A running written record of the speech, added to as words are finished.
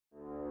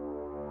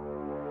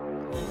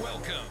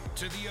Welcome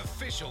to the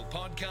official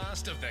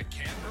podcast of the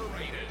Canberra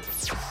Raiders.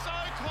 So close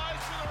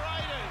to the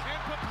Raiders,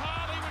 and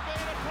Papali would be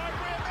an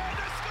appropriate man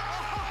to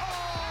score!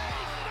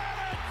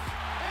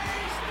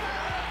 He's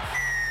done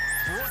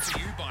it! Brought to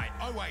you by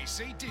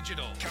OAC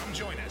Digital. Come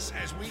join us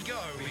as we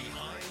go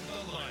behind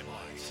the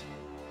limelight.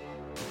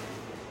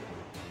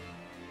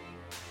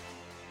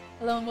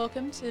 Hello and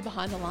welcome to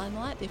Behind the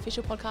Limelight, the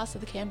official podcast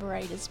of the Canberra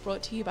Raiders,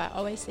 brought to you by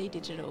OAC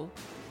Digital.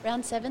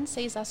 Round 7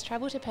 sees us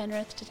travel to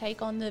Penrith to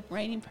take on the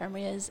reigning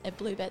premiers at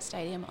Bluebet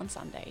Stadium on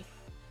Sunday.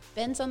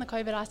 Ben's on the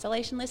COVID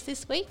isolation list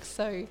this week,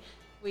 so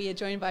we are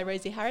joined by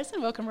Rosie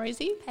Harrison. Welcome,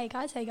 Rosie. Hey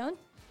guys, how you going?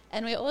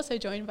 And we're also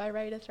joined by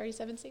Raider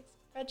 376,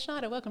 Brad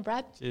Schneider. Welcome,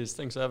 Brad. Cheers,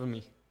 thanks for having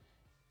me.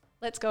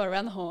 Let's go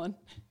around the horn.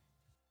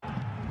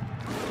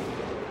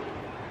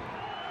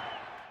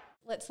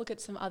 Let's look at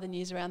some other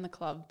news around the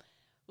club.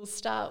 We'll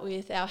start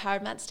with our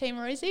Howard Mats team,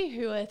 Rosie,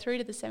 who are through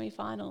to the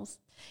semi-finals.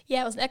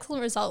 Yeah, it was an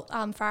excellent result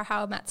for our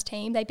Howard Mats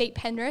team. They beat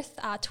Penrith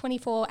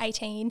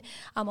 24-18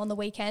 on the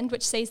weekend,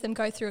 which sees them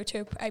go through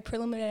to a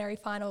preliminary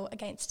final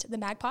against the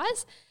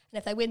Magpies. And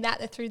if they win that,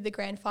 they're through to the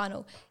grand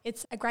final.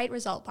 It's a great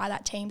result by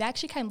that team. They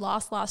actually came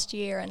last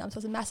year, and so it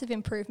was a massive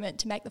improvement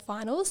to make the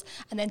finals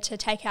and then to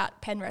take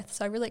out Penrith.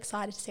 So really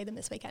excited to see them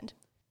this weekend.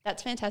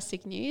 That's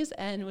fantastic news,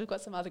 and we've got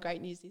some other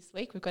great news this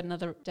week. We've got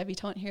another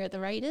debutant here at the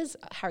Raiders.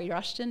 Harry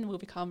Rushton will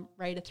become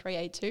Raider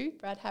 382.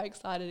 Brad, how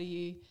excited are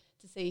you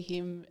to see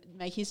him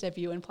make his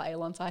debut and play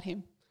alongside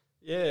him?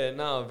 Yeah,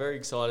 no, very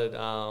excited. A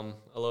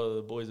lot of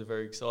the boys are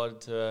very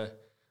excited to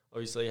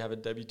obviously have a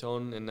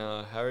debutant, and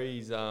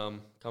Harry's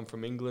come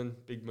from England,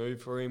 big move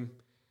for him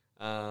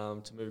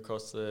to move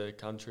across the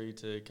country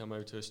to come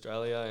over to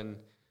Australia, and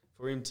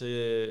for him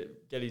to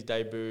get his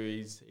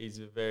debut, he's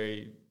a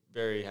very,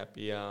 very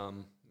happy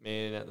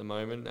man at the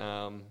moment,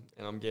 and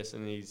I'm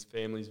guessing his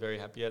family's very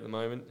happy at the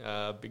moment.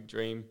 Big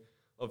dream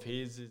of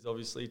his is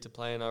obviously to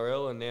play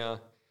NRL, and now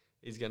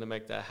he's going to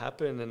make that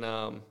happen. And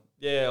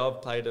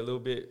I've played a little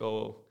bit,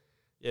 a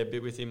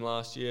bit with him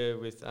last year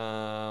with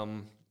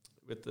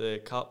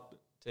the Cup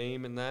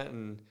team and that,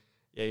 and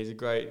yeah, he's a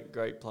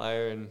great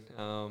player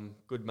and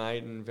good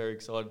mate, and very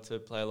excited to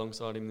play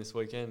alongside him this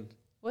weekend.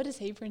 What does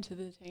he bring to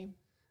the team?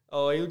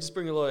 Oh, he'll just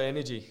bring a lot of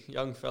energy.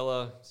 Young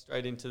fella,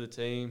 straight into the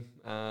team.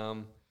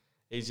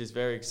 He's just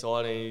very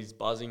excited. He's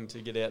buzzing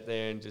to get out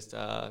there and just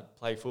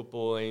play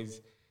football. And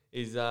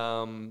he's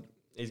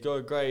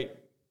got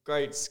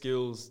great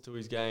skills to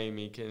his game.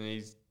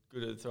 He's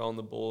good at throwing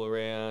the ball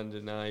around,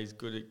 and he's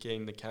good at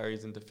getting the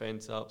carries and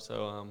defence up.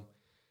 So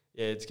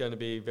it's going to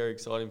be very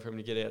exciting for him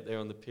to get out there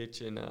on the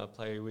pitch and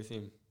play with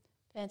him.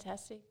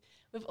 Fantastic.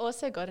 We've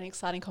also got an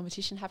exciting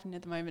competition happening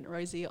at the moment,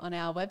 Rosie, on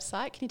our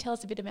website. Can you tell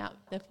us a bit about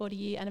the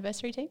 40-year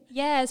anniversary team?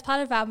 Yeah, as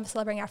part of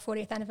celebrating our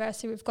 40th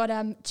anniversary, we've got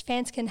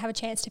fans can have a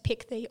chance to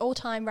pick the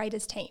all-time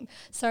Raiders team.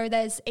 So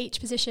there's each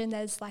position,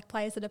 there's like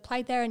players that have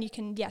played there, and you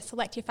can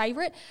select your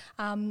favourite.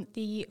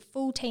 The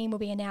full team will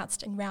be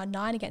announced in round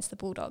 9 against the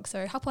Bulldogs.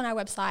 So hop on our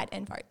website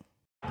and vote.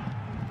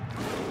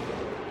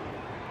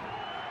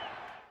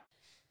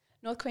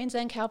 North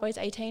Queensland Cowboys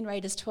 18,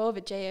 Raiders 12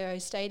 at GAO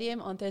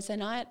Stadium on Thursday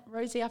night.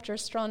 Rosie, after a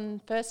strong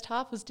first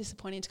half, was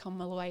disappointing to come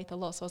away with a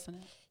loss,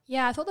 wasn't it?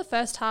 Yeah, I thought the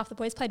first half the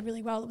boys played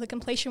really well. The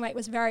completion rate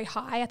was very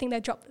high. I think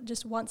they dropped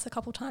just once a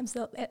couple times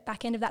at the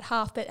back end of that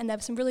half, and there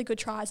were some really good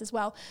tries as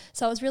well.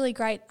 So it was really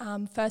great.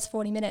 First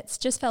 40 minutes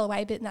just fell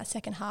away a bit in that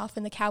second half,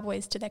 and the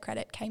Cowboys, to their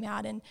credit, came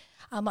out and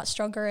much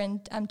stronger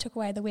and took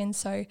away the win.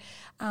 So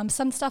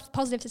some stuff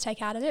positive to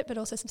take out of it, but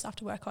also some stuff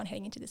to work on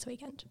heading into this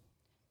weekend.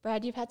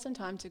 Brad, you've had some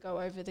time to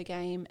go over the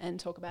game and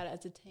talk about it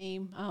as a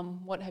team.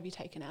 What have you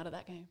taken out of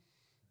that game?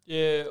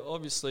 Yeah,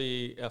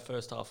 obviously our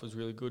first half was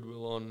really good. We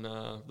were on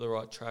the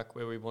right track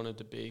where we wanted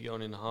to be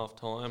going into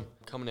half-time.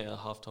 Coming out of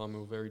half-time, we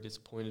were very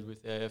disappointed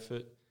with our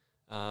effort.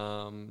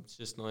 It's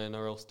just not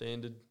NRL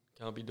standard.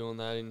 Can't be doing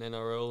that in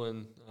NRL,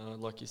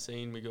 and like you've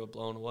seen, we got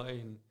blown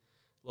away and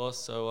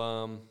lost.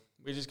 So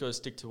we just got to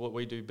stick to what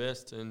we do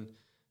best and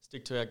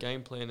stick to our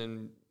game plan.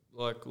 And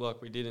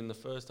like we did in the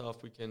first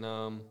half, we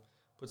can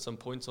put some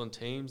points on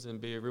teams and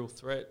be a real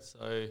threat.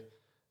 So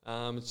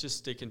it's just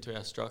sticking to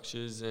our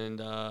structures and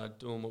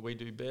doing what we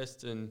do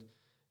best and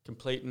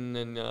completing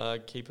and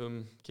keep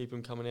them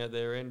coming out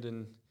their end,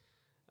 and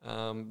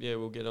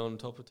we'll get on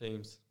top of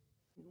teams.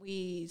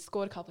 We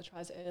scored a couple of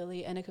tries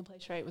early, and a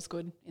completion rate was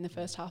good in the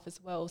first half as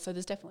well. So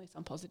there's definitely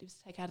some positives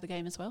to take out of the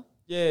game as well.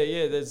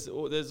 Yeah.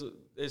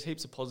 There's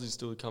heaps of positives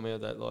still to come out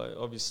of that. Like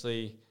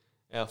obviously,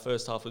 our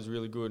first half was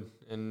really good,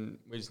 and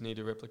we just need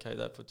to replicate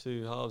that for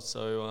two halves.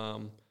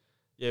 So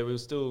we'll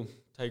still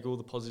take all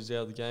the positives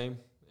out of the game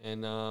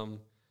and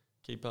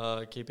keep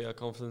our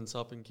confidence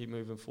up and keep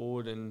moving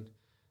forward and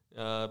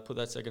put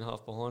that second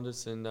half behind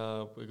us. And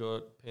we've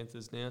got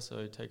Panthers now,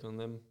 so take on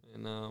them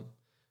and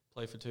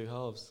play for two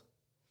halves.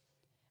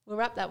 We'll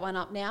wrap that one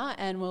up now,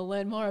 and we'll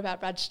learn more about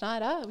Brad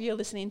Schneider. You're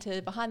listening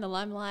to Behind the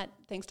Limelight,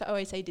 thanks to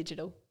OAC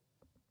Digital.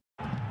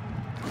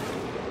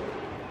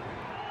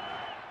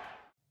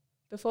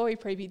 Before we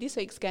preview this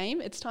week's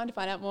game, it's time to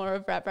find out more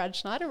of Brad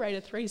Schneider, Raider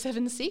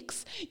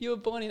 376. You were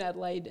born in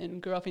Adelaide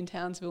and grew up in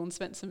Townsville and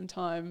spent some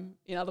time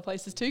in other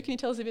places too. Can you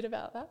tell us a bit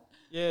about that?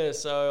 Yeah,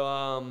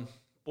 so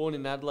born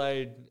in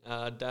Adelaide.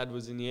 Dad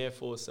was in the Air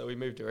Force, so we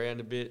moved around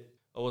a bit.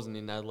 I wasn't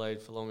in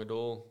Adelaide for long at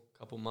all, a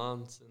couple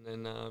months, and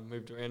then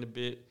moved around a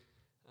bit.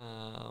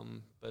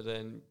 But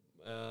then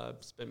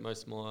spent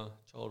most of my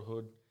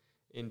childhood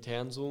in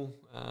Townsville.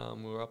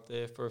 We were up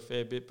there for a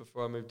fair bit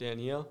before I moved down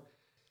here.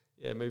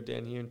 Yeah, moved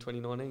down here in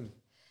 2019.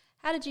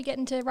 How did you get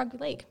into rugby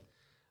league?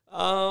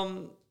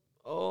 I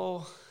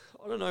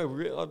don't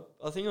know.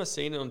 I think I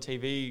seen it on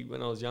TV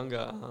when I was younger.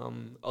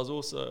 I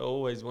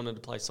always wanted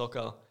to play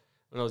soccer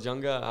when I was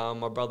younger.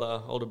 My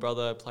older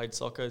brother, played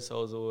soccer,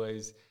 so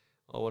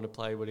I want to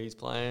play what he's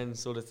playing,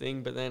 sort of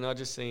thing. But then I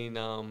just seen,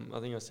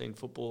 I seen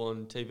football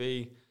on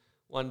TV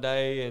one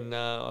day, and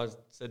I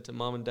said to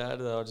Mum and Dad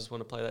that I just want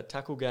to play that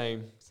tackle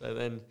game. So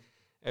then,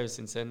 ever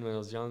since then, when I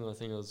was young, I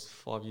think I was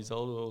 5 years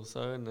old or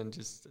so, and then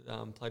just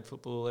played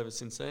football ever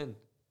since then.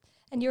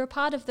 And you were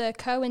part of the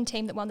Kerwin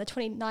team that won the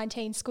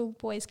 2019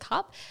 Schoolboys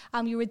Cup.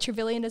 You were with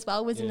Trevelyan as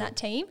well, was in that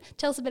team.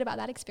 Tell us a bit about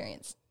that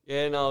experience.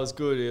 Yeah, no, it was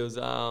good. It was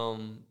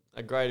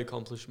a great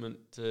accomplishment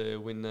to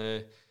win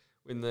the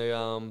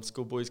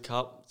Schoolboys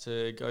Cup,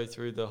 to go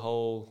through the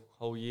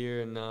whole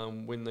year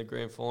and win the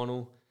grand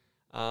final.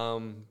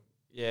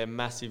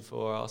 Massive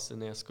for us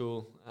and our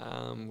school.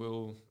 We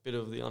were a bit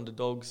of the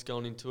underdogs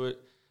going into it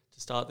to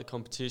start the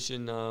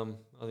competition. I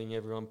think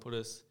everyone put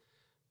us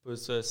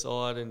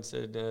aside and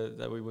said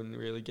that we wouldn't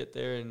really get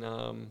there, and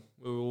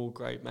we were all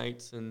great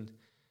mates, and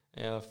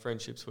our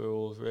friendships were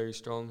all very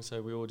strong,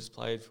 so we all just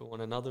played for one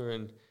another.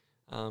 And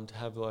to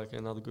have like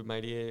another good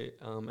mate here,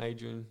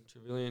 Adrian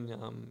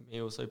Trevelyan,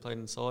 he also played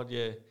inside.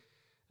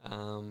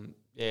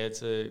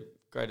 It's a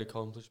great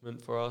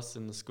accomplishment for us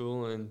in the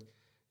school, and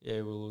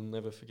we'll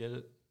never forget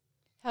it.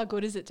 How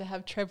good is it to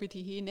have Trev with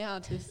you here now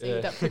to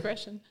see that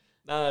progression?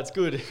 No, it's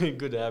good.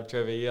 Good to have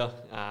Trevor here.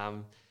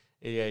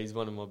 He's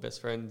one of my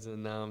best friends,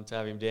 and to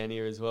have him down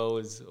here as well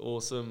is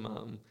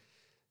awesome.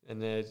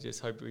 Just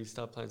hope we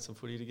start playing some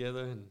footy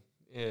together.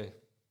 And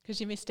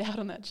because you missed out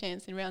on that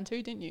chance in round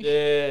 2, didn't you?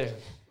 Yeah,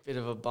 bit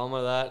of a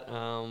bummer that.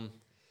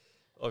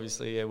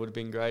 Obviously, it would have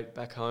been great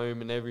back home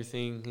and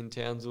everything in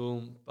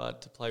Townsville,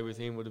 but to play with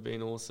him would have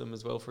been awesome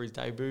as well for his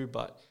debut.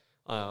 But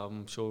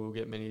I'm sure we'll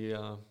get many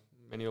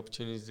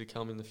opportunities to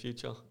come in the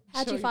future.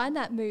 How did you find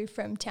that move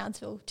from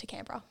Townsville to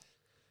Canberra?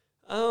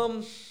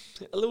 A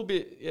little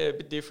bit, a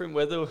bit different.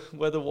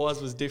 Weather-wise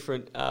was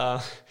different.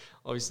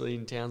 Obviously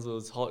in Townsville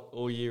it's hot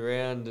all year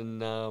round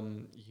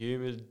and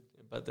humid,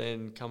 but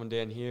then coming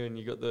down here and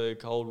you got the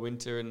cold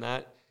winter and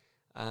that,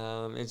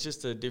 it's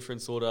just a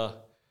different sort of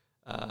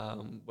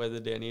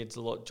weather down here. It's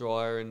a lot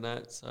drier and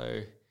that,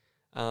 so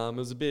it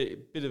was a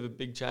bit of a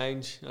big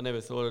change. I never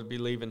thought I'd be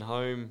leaving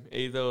home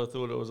either. I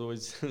thought I was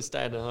always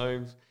staying at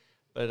home.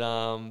 But,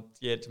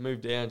 to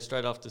move down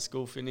straight after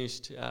school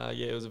finished,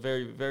 it was a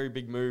very, very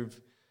big move.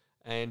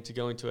 And to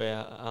go into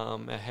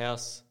our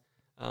house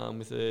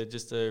with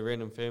just a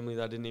random family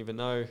that I didn't even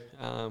know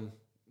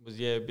was,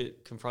 a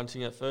bit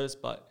confronting at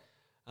first. But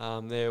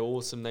they're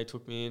awesome. They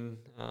took me in.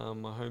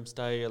 My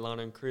homestay,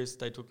 Alana and Chris,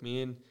 they took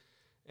me in.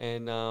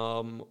 And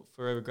I'm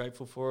forever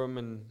grateful for them.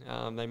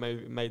 And they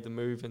made the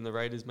move, and the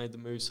Raiders made the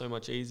move so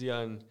much easier.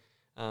 And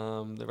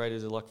the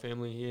Raiders are like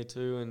family here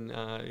too. And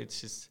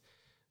it's just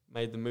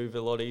made the move a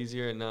lot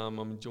easier, and I'm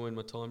enjoying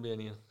my time down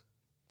here.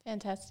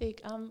 Fantastic.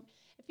 A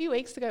few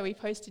weeks ago, we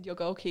posted your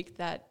goal kick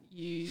that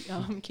you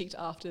kicked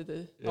after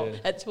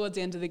towards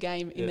the end of the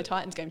game in the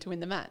Titans game to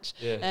win the match.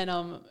 Yeah. And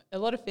a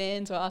lot of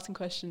fans were asking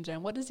questions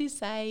around what does he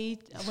say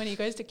when he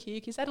goes to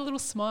kick? Is that a little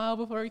smile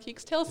before he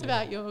kicks? Tell us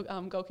about your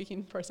goal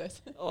kicking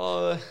process.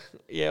 I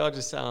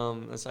just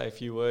I say a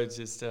few words,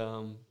 just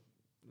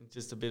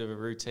a bit of a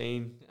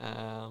routine,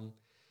 to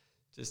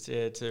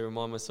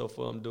remind myself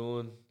what I'm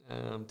doing.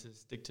 To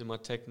stick to my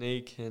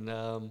technique, and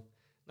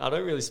I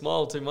don't really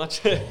smile too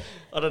much. I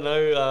don't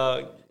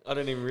know. I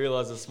don't even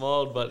realise I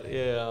smiled, but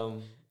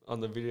on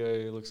the video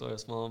it looks like I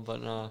smiled.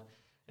 But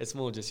it's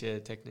more just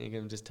technique,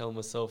 and just telling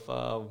myself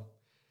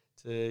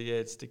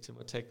to stick to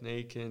my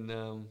technique and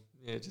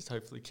just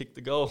hopefully kick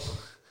the goal.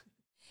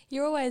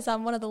 You're always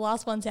one of the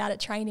last ones out at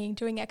training,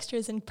 doing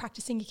extras and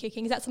practicing your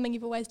kicking. Is that something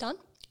you've always done?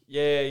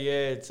 Yeah,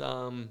 it's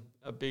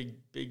a big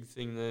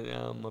thing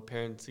that my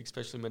parents,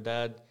 especially my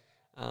dad,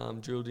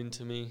 drilled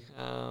into me.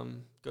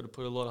 Got to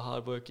put a lot of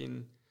hard work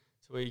in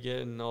to where you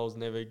get, and I was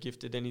never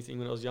gifted anything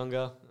when I was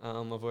younger.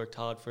 I've worked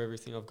hard for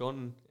everything I've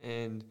gotten,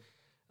 and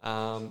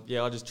I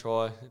just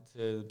try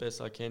to the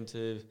best I can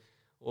to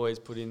always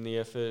put in the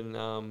effort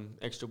and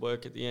extra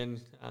work at the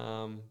end,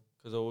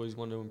 because I always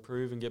want to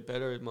improve and get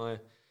better at my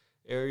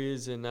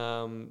areas. And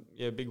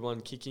big one,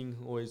 kicking,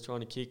 always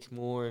trying to kick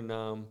more, and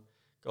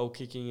goal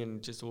kicking,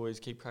 and just always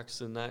keep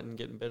practicing that and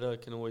getting better.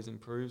 Can always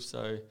improve,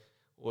 so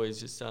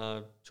always just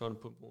trying to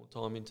put more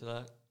time into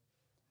that.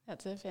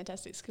 That's a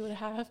fantastic skill to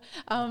have.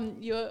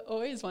 You're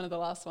always one of the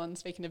last ones,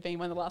 speaking of being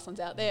one of the last ones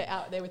out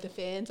there with the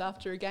fans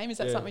after a game. Is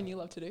that something you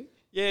love to do?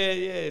 Yeah,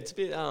 it's a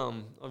bit,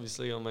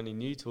 obviously I'm only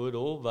new to it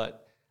all,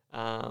 but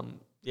I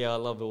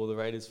love all the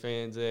Raiders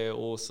fans. They're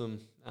awesome.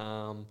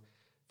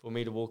 For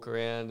me to walk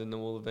around and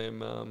all of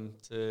them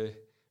to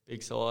be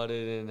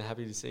excited and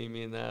happy to see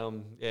me, and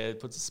that, it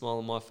puts a smile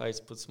on my face,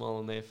 puts a smile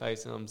on their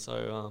face, and I'm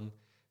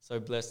so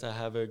blessed to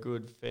have a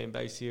good fan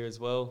base here as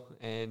well.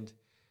 And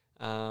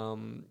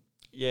I'll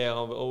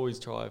always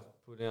try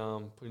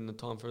putting the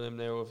time for them.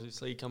 They're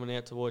obviously coming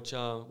out to watch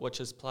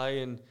us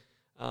play and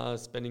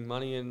spending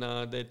money, and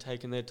they're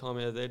taking their time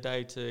out of their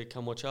day to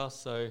come watch us.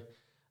 So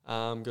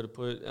got to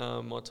put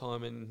my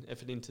time and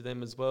effort into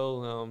them as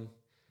well.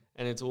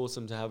 And it's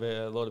awesome to have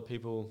a lot of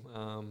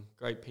people,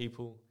 great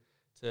people,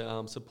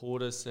 to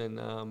support us and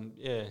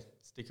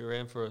stick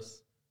around for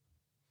us.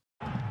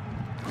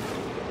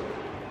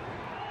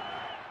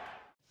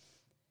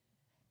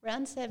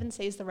 Round 7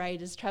 sees the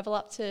Raiders travel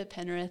up to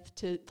Penrith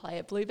to play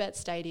at Bluebet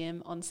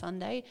Stadium on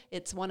Sunday.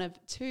 It's one of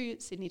 2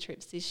 Sydney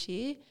trips this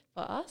year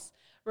for us.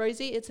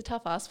 Rosie, it's a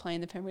tough ask playing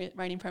the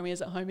reigning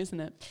premiers at home, isn't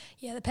it?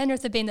 Yeah, the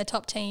Penrith have been the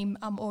top team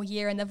all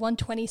year, and they've won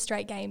 20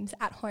 straight games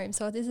at home,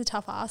 so it is a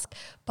tough ask.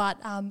 But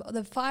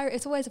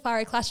it's always a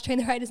fiery clash between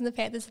the Raiders and the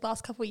Panthers the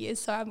last couple of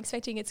years, so I'm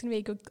expecting it's going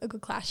to be a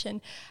good clash,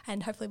 and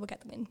hopefully we'll get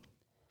them in.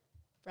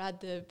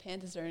 Brad, the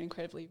Panthers are an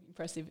incredibly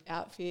impressive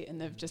outfit, and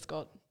they've just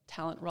got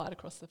talent right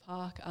across the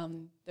park.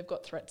 They've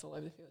got threats all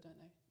over the field, don't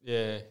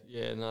they?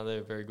 They're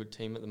a very good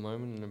team at the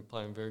moment and they're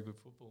playing very good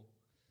football.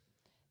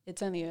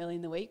 It's only early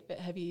in the week, but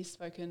have you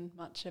spoken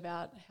much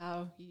about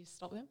how you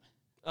stop them?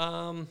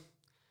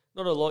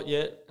 Not a lot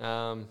yet.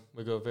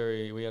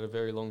 We had a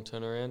very long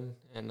turnaround,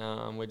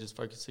 and we're just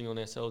focusing on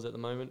ourselves at the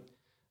moment.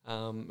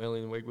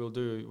 Early in the week, we'll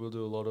do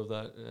a lot of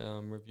that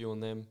review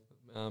on them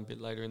a bit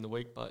later in the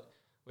week, but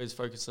we're just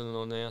focusing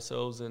on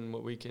ourselves and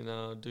what we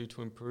can do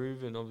to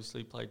improve, and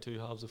obviously play 2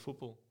 halves of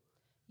football.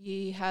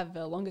 You have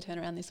a longer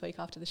turnaround this week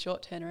after the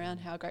short turnaround.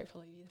 How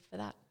grateful are you for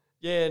that?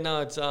 Yeah, no,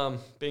 it's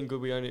been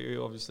good. We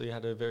obviously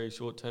had a very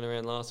short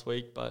turnaround last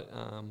week, but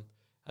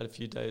had a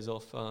few days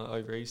off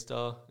over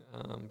Easter,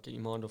 get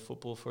your mind off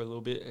football for a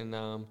little bit, and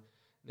now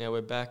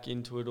we're back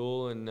into it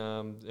all, and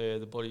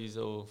the body's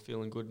all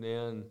feeling good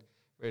now and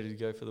ready to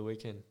go for the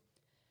weekend.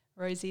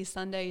 Rosie,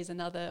 Sunday is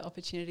another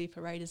opportunity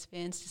for Raiders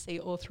fans to see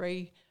all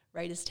 3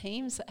 Raiders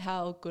teams.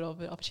 How good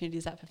of an opportunity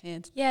is that for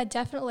fans? Yeah,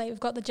 definitely. We've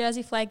got the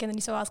Jersey Flag and the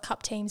New South Wales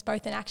Cup teams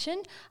both in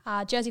action.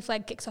 Jersey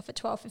Flag kicks off at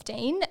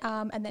 12:15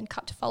 and then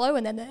Cup to follow,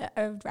 and then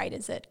the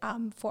Raiders at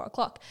 4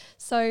 o'clock.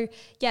 So,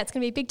 it's going to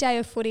be a big day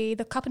of footy.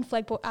 The Cup and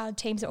Flag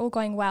teams are all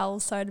going well,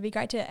 so it'll be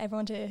great to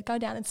everyone to go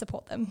down and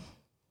support them.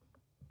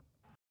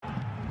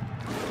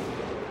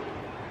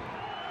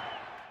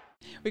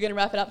 We're going to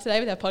wrap it up today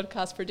with our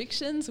podcast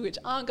predictions, which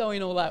aren't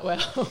going all that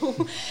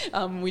well.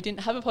 We didn't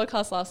have a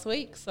podcast last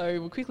week, so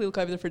we'll quickly look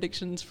over the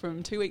predictions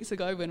from 2 weeks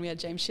ago when we had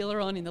James Schiller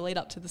on in the lead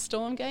up to the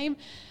Storm game.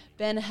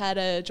 Ben had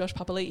a Josh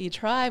Papali'i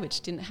try, which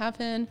didn't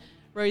happen.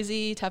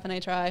 Rosie,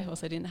 Tapane try,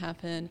 also didn't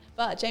happen.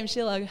 But James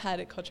Schiller had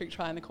a Kotrick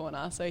try in the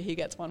corner, so he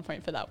gets 1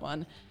 point for that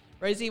one.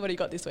 Rosie, what do you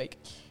got this week?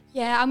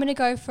 Yeah, I'm going to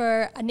go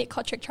for a Nick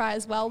Kotrick try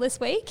as well this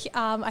week.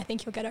 I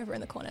think he'll get over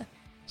in the corner.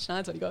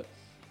 Schneids, what do you got?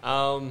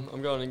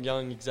 I'm going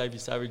young Xavier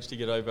Savage to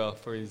get over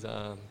for his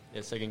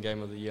second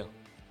game of the year.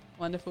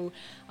 Wonderful.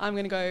 I'm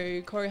going to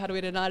go Corey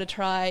Harawira to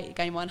try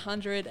game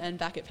 100 and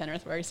back at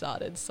Penrith where he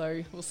started.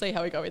 So we'll see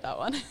how we go with that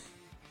one.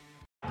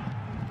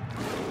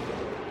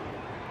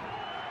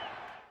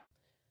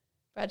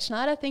 Brad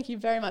Schneider, thank you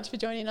very much for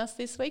joining us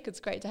this week. It's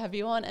great to have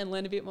you on and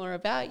learn a bit more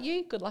about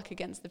you. Good luck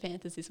against the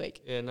Panthers this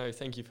week. Yeah, no,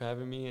 thank you for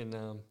having me, and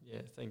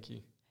thank you.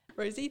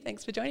 Rosie,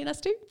 thanks for joining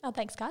us too. Oh,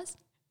 thanks, guys.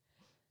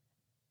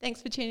 Thanks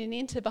for tuning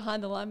in to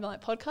Behind the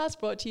Limelight podcast,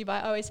 brought to you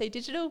by OAC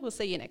Digital. We'll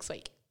see you next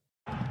week.